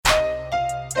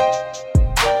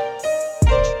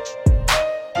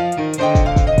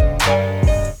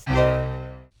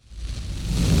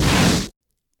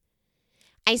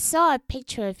I saw a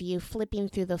picture of you flipping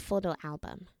through the photo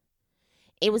album.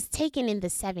 It was taken in the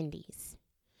 70s.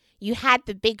 You had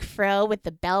the big fro with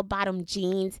the bell-bottom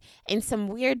jeans and some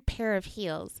weird pair of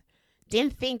heels.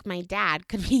 Didn't think my dad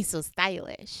could be so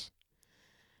stylish.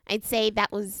 I'd say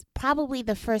that was probably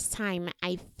the first time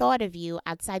I thought of you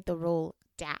outside the role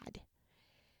dad.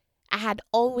 I had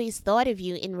always thought of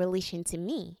you in relation to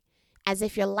me, as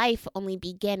if your life only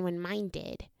began when mine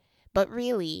did. But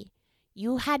really,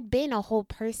 you had been a whole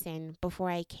person before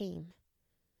I came.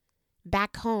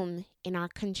 Back home in our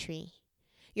country,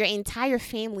 your entire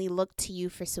family looked to you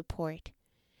for support,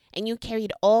 and you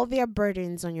carried all their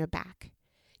burdens on your back.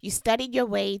 You studied your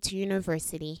way to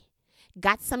university,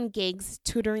 got some gigs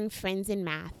tutoring friends in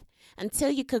math, until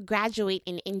you could graduate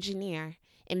an engineer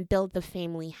and build the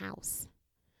family house.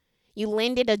 You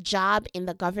landed a job in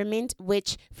the government,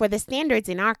 which, for the standards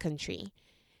in our country,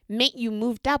 meant you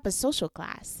moved up a social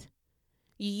class.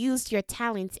 You used your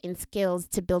talents and skills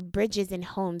to build bridges and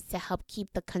homes to help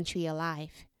keep the country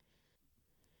alive.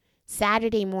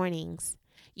 Saturday mornings,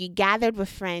 you gathered with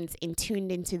friends and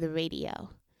tuned into the radio.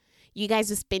 You guys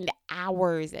would spend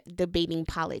hours debating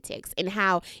politics and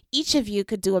how each of you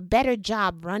could do a better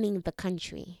job running the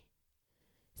country.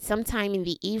 Sometime in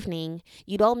the evening,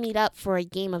 you'd all meet up for a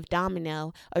game of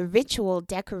domino, a ritual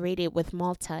decorated with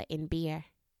Malta and beer.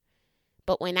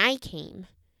 But when I came,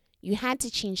 you had to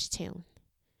change tune.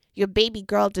 Your baby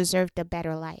girl deserved a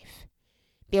better life.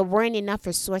 There weren't enough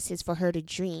resources for her to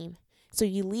dream, so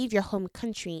you leave your home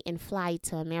country and fly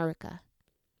to America.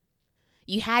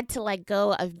 You had to let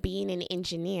go of being an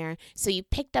engineer, so you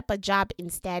picked up a job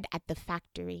instead at the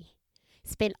factory.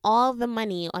 Spent all the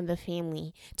money on the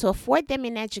family to afford them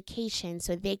an education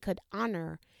so they could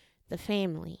honor the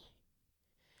family.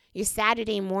 Your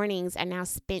Saturday mornings are now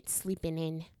spent sleeping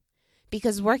in,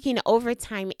 because working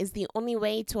overtime is the only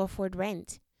way to afford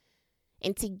rent.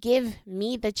 And to give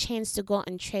me the chance to go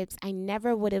on trips I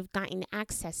never would have gotten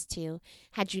access to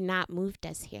had you not moved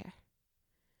us here.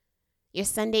 Your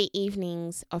Sunday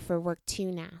evenings are for work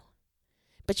too now,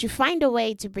 but you find a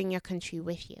way to bring your country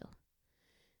with you.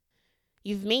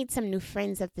 You've made some new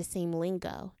friends of the same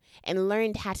lingo and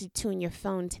learned how to tune your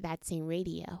phone to that same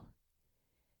radio.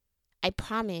 I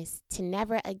promise to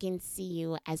never again see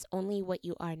you as only what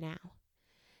you are now.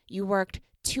 You worked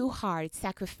too hard,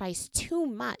 sacrificed too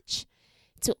much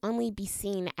to only be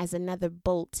seen as another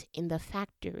bolt in the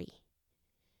factory.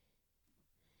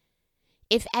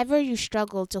 If ever you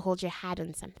struggle to hold your hat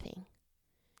on something,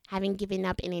 having given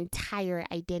up an entire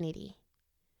identity,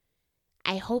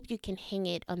 I hope you can hang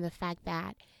it on the fact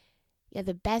that you're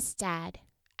the best dad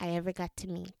I ever got to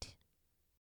meet.